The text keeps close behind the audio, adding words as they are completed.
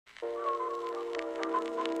Swing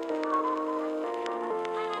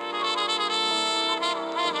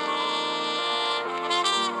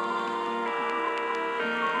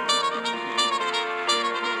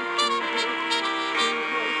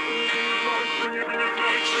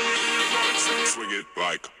it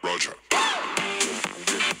like Roger.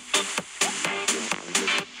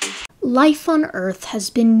 Life on Earth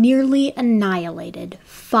has been nearly annihilated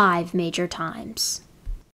 5 major times.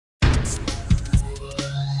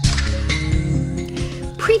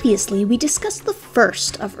 Previously, we discussed the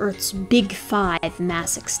first of Earth's Big 5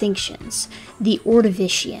 mass extinctions, the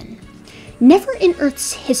Ordovician. Never in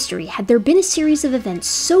Earth's history had there been a series of events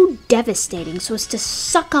so devastating so as to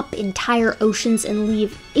suck up entire oceans and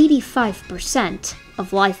leave 85%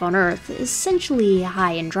 of life on Earth essentially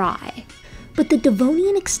high and dry. But the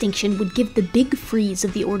Devonian Extinction would give the big freeze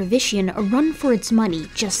of the Ordovician a run for its money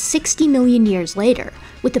just 60 million years later,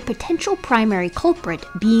 with the potential primary culprit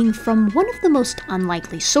being from one of the most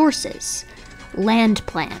unlikely sources: land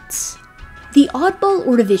plants. The oddball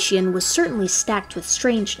Ordovician was certainly stacked with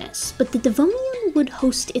strangeness, but the Devonian would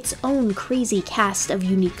host its own crazy cast of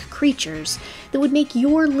unique creatures that would make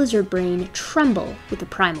your lizard brain tremble with a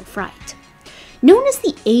primal fright. Known as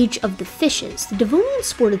the Age of the Fishes, the Devonian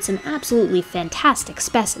sported some absolutely fantastic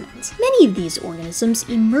specimens. Many of these organisms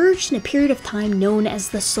emerged in a period of time known as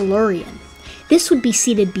the Silurian. This would be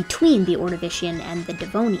seated between the Ordovician and the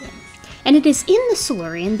Devonian. And it is in the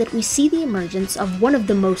Silurian that we see the emergence of one of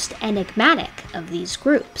the most enigmatic of these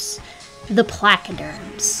groups, the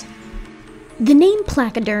Pachyderms. The name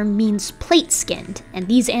Pachyderm means plate-skinned, and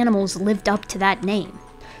these animals lived up to that name.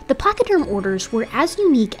 The Pachyderm orders were as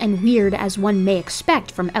unique and weird as one may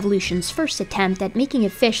expect from evolution's first attempt at making a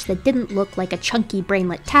fish that didn't look like a chunky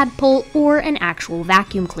brainlet tadpole or an actual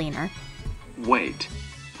vacuum cleaner. Wait.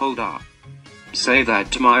 Hold up. Say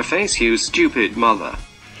that to my face, you stupid mother.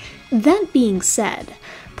 That being said,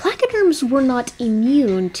 Pachyderms were not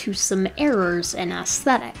immune to some errors in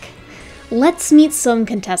aesthetic. Let's meet some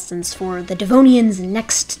contestants for the Devonian's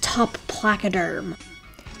next top Pachyderm.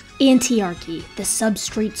 Antiarchy, the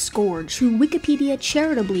substrate scourge, who Wikipedia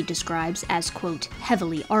charitably describes as, quote,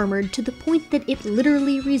 heavily armored to the point that it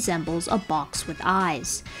literally resembles a box with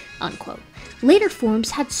eyes, unquote. Later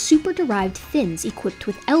forms had super-derived fins equipped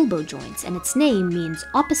with elbow joints, and its name means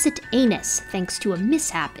opposite anus thanks to a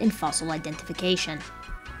mishap in fossil identification.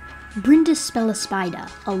 Brindispelospida,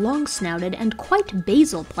 a long-snouted and quite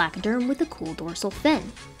basal placoderm with a cool dorsal fin.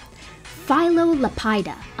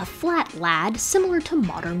 Phylolapida, a flat lad similar to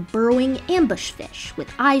modern burrowing ambushfish,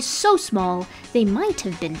 with eyes so small they might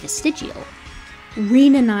have been vestigial.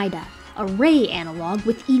 Rhenonida, a ray analog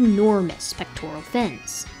with enormous pectoral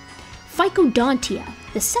fins. Phycodontia,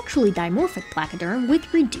 the sexually dimorphic placoderm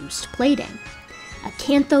with reduced plating.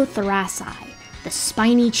 Acanthothoraci, the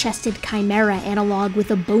spiny-chested chimera analog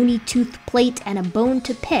with a bony tooth plate and a bone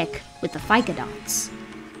to pick with the phycodonts.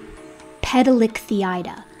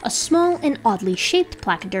 Pedalichthyoida, a small and oddly shaped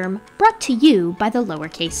placoderm brought to you by the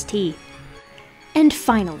lowercase t. And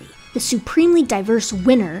finally, the supremely diverse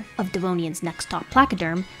winner of Devonian's next top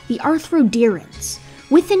placoderm, the Arthroderans.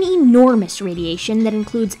 With an enormous radiation that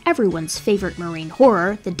includes everyone's favorite marine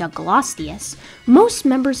horror, the Dunkleosteus, most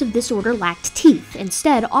members of this order lacked teeth,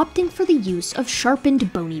 instead opting for the use of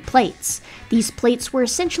sharpened bony plates. These plates were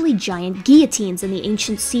essentially giant guillotines in the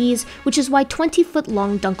ancient seas, which is why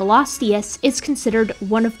 20-foot-long Dunkleosteus is considered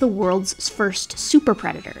one of the world's first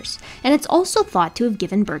superpredators, and it's also thought to have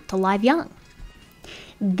given birth to live young.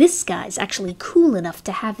 This guy's actually cool enough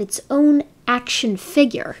to have its own action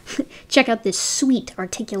figure. Check out this sweet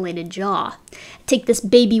articulated jaw. Take this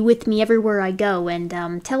baby with me everywhere I go and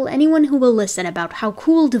tell anyone who will listen about how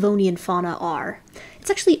cool Devonian fauna are.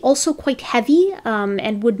 It's actually also quite heavy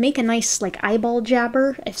and would make a nice eyeball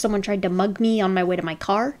jabber if someone tried to mug me on my way to my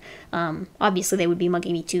car. Obviously they would be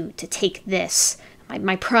mugging me to take this,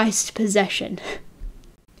 my prized possession.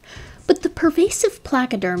 But the pervasive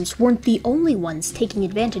placoderms weren't the only ones taking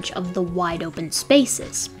advantage of the wide open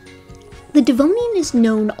spaces. The Devonian is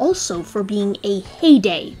known also for being a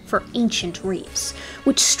heyday for ancient reefs,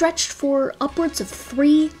 which stretched for upwards of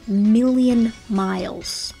 3 million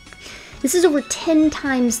miles. This is over 10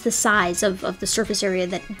 times the size of the surface area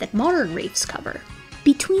that modern reefs cover.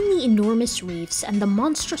 Between the enormous reefs and the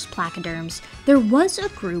monstrous placoderms, there was a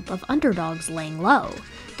group of underdogs laying low,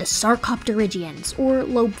 the Sarcopterygians, or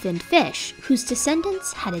lobe-finned fish, whose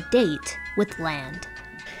descendants had a date with land.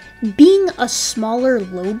 Being a smaller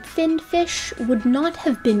lobe-finned fish would not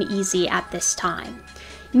have been easy at this time.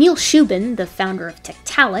 Neil Shubin, the founder of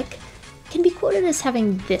Catalogue, can be quoted as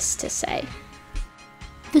having this to say: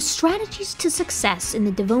 "The strategies to success in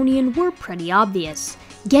the Devonian were pretty obvious.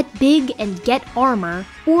 get big and get armor,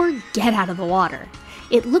 or get out of the water.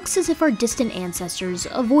 It looks as if our distant ancestors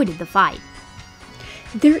avoided the fight.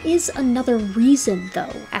 There is another reason,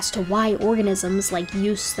 though, as to why organisms like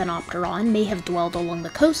Eusthenopteron may have dwelled along the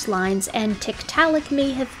coastlines and Tiktaalik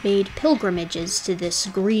may have made pilgrimages to this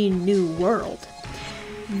green new world.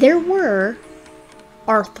 There were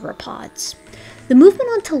arthropods. The movement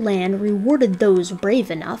onto land rewarded those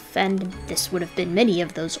brave enough, and this would have been many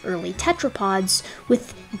of those early tetrapods,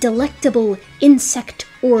 with delectable insect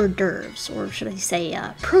hors d'oeuvres, or should I say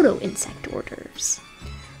proto-insect hors d'oeuvres.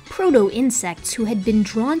 Proto-insects who had been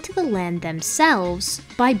drawn to the land themselves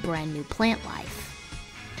by brand new plant life.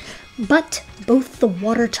 But both the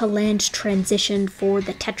water-to-land transition for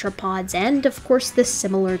the tetrapods and, of course, the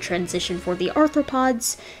similar transition for the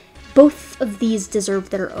arthropods, both of these deserve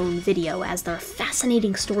their own video, as they're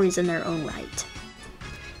fascinating stories in their own right.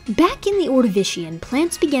 Back in the Ordovician,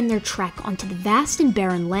 plants began their trek onto the vast and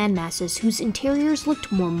barren landmasses whose interiors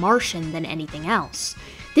looked more Martian than anything else.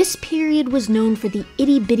 This period was known for the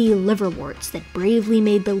itty-bitty liverworts that bravely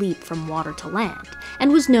made the leap from water to land,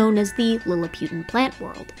 and was known as the Lilliputian plant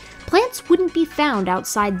world. Plants wouldn't be found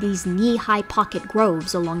outside these knee-high pocket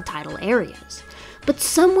groves along tidal areas. But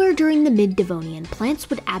somewhere during the mid-Devonian, plants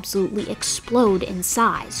would absolutely explode in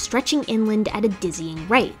size, stretching inland at a dizzying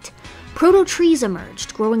rate. Proto-trees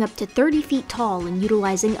emerged, growing up to 30 feet tall and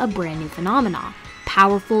utilizing a brand new phenomena: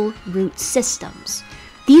 powerful root systems.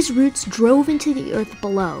 These roots drove into the earth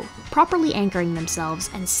below, properly anchoring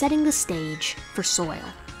themselves and setting the stage for soil.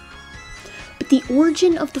 But the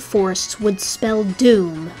origin of the forests would spell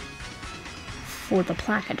doom for the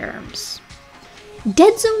Pachyderms.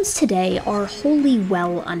 Dead zones today are wholly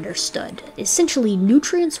well understood. Essentially,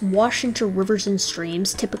 nutrients wash into rivers and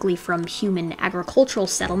streams, typically from human agricultural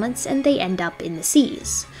settlements, and they end up in the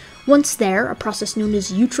seas. Once there, a process known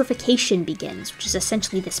as eutrophication begins, which is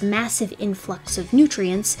essentially this massive influx of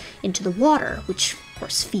nutrients into the water, which of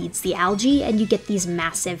course feeds the algae, and you get these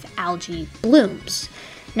massive algae blooms.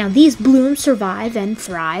 Now these blooms survive and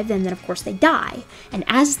thrive, and then of course they die. And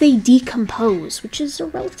as they decompose, which is a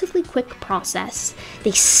relatively quick process,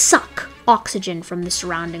 they suck oxygen from the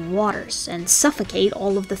surrounding waters and suffocate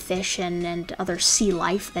all of the fish and other sea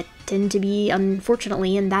life that tend to be,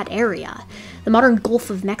 unfortunately, in that area. The modern Gulf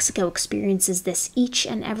of Mexico experiences this each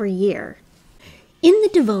and every year. In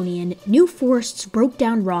the Devonian, new forests broke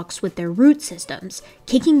down rocks with their root systems,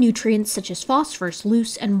 kicking nutrients such as phosphorus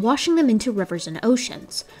loose and washing them into rivers and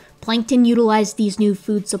oceans. Plankton utilized these new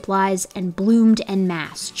food supplies and bloomed en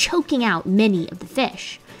masse, choking out many of the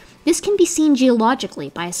fish. This can be seen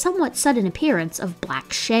geologically by a somewhat sudden appearance of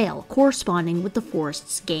black shale corresponding with the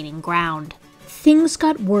forests gaining ground. Things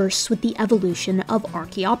got worse with the evolution of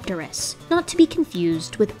Archaeopteryx, not to be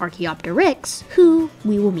confused with Archaeopteryx, who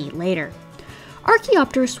we will meet later.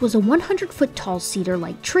 Archaeopteryx was a 100-foot tall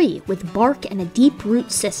cedar-like tree with bark and a deep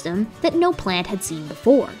root system that no plant had seen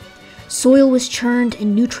before. Soil was churned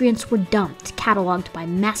and nutrients were dumped, catalogued by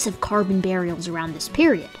massive carbon burials around this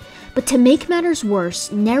period. But to make matters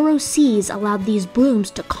worse, narrow seas allowed these blooms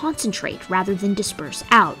to concentrate rather than disperse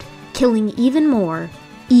out, killing even more,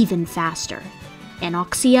 even faster.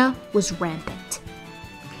 Anoxia was rampant.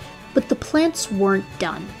 But the plants weren't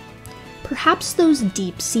done. Perhaps those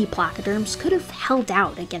deep-sea placoderms could have held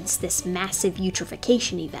out against this massive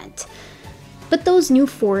eutrophication event. But those new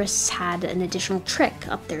forests had an additional trick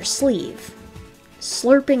up their sleeve: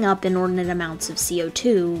 slurping up inordinate amounts of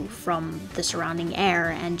CO2 from the surrounding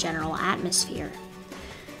air and general atmosphere.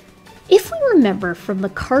 If we remember from the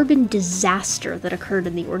carbon disaster that occurred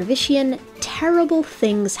in the Ordovician, terrible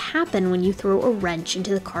things happen when you throw a wrench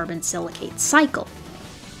into the carbon silicate cycle.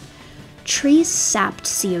 Trees sapped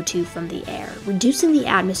CO2 from the air, reducing the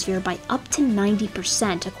atmosphere by up to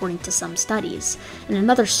 90% according to some studies, and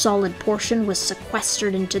another solid portion was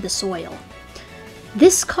sequestered into the soil.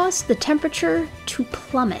 This caused the temperature to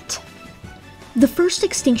plummet. The first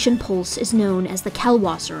extinction pulse is known as the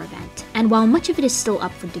Kellwasser event, and while much of it is still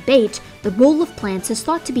up for debate, the role of plants is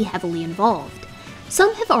thought to be heavily involved.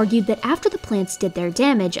 Some have argued that after the plants did their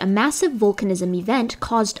damage, a massive volcanism event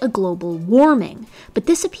caused a global warming, but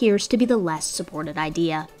this appears to be the less supported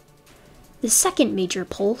idea. The second major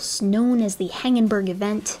pulse, known as the Hangingberg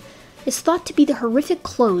event, is thought to be the horrific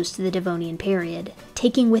close to the Devonian period,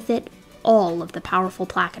 taking with it all of the powerful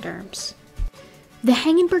placoderms. The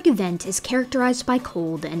Hangingberg event is characterized by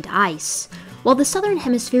cold and ice. While the southern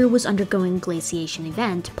hemisphere was undergoing a glaciation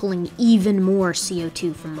event, pulling even more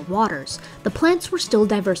CO2 from the waters, the plants were still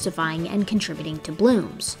diversifying and contributing to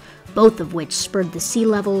blooms, both of which spurred the sea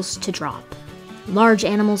levels to drop. Large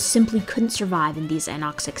animals simply couldn't survive in these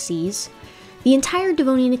anoxic seas. The entire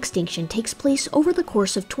Devonian extinction takes place over the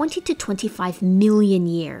course of 20 to 25 million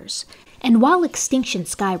years. And while extinction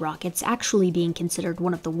skyrockets actually being considered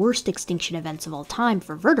one of the worst extinction events of all time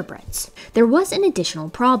for vertebrates, there was an additional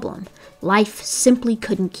problem. Life simply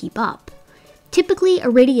couldn't keep up. Typically,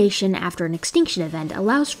 irradiation after an extinction event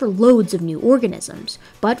allows for loads of new organisms,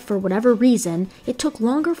 but for whatever reason, it took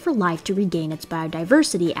longer for life to regain its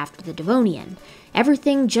biodiversity after the Devonian.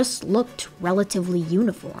 Everything just looked relatively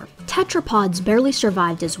uniform. Tetrapods barely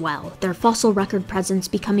survived as well, their fossil record presence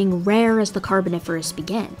becoming rare as the Carboniferous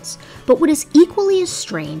begins. But what is equally as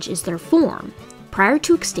strange is their form. Prior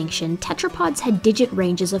to extinction, tetrapods had digit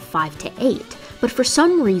ranges of 5 to 8, but for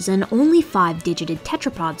some reason only 5-digited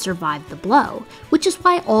tetrapods survived the blow, which is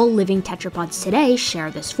why all living tetrapods today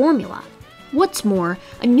share this formula. What's more,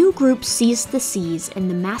 a new group seized the seas in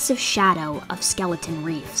the massive shadow of skeleton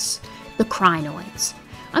reefs, the crinoids.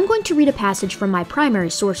 I'm going to read a passage from my primary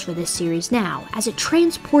source for this series now, as it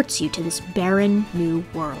transports you to this barren new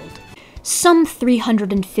world. Some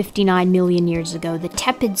 359 million years ago, the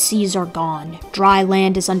tepid seas are gone, dry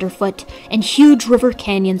land is underfoot, and huge river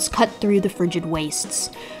canyons cut through the frigid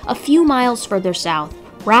wastes. A few miles further south,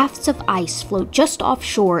 rafts of ice float just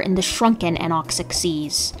offshore in the shrunken anoxic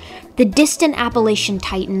seas. The distant Appalachian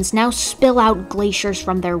Titans now spill out glaciers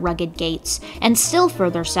from their rugged gates, and still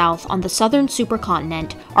further south on the southern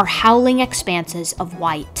supercontinent are howling expanses of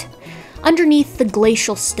white. Underneath the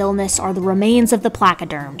glacial stillness are the remains of the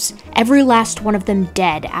Pachyderms, every last one of them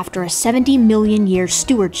dead after a 70 million year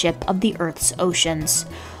stewardship of the Earth's oceans.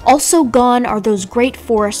 Also gone are those great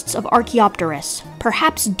forests of Archaeopteryx,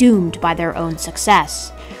 perhaps doomed by their own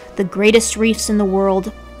success. The greatest reefs in the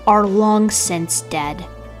world are long since dead,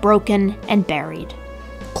 broken and buried.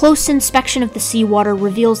 Close inspection of the seawater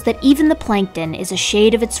reveals that even the plankton is a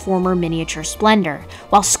shade of its former miniature splendor,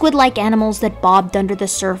 while squid-like animals that bobbed under the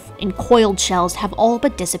surf in coiled shells have all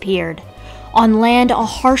but disappeared. On land, a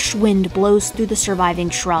harsh wind blows through the surviving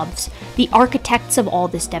shrubs, the architects of all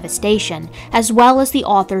this devastation, as well as the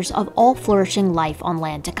authors of all flourishing life on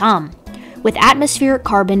land to come. With atmospheric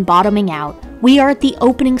carbon bottoming out, we are at the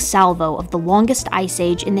opening salvo of the longest ice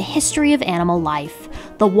age in the history of animal life,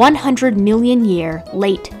 the 100 million year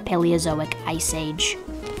late Paleozoic Ice Age.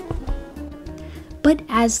 But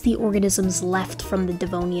as the organisms left from the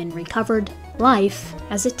Devonian recovered, life,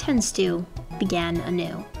 as it tends to, began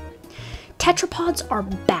anew. Tetrapods are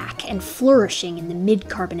back and flourishing in the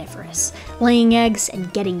mid-Carboniferous, laying eggs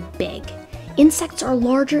and getting big. Insects are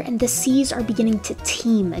larger and the seas are beginning to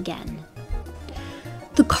teem again.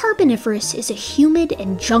 The Carboniferous is a humid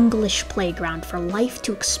and junglish playground for life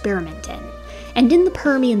to experiment in, and in the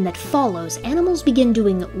Permian that follows, animals begin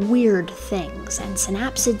doing weird things, and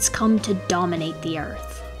synapsids come to dominate the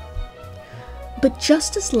Earth. But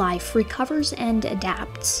just as life recovers and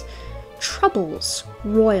adapts, troubles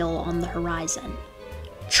roil on the horizon.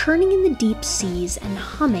 Churning in the deep seas and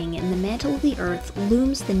humming in the mantle of the Earth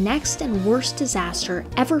looms the next and worst disaster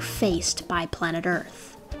ever faced by planet Earth.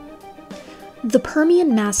 The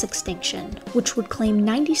Permian mass extinction, which would claim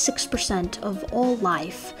 96% of all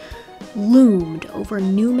life, loomed over a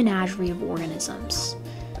new menagerie of organisms.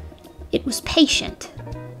 It was patient,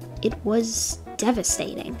 it was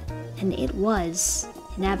devastating, and it was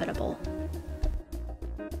inevitable.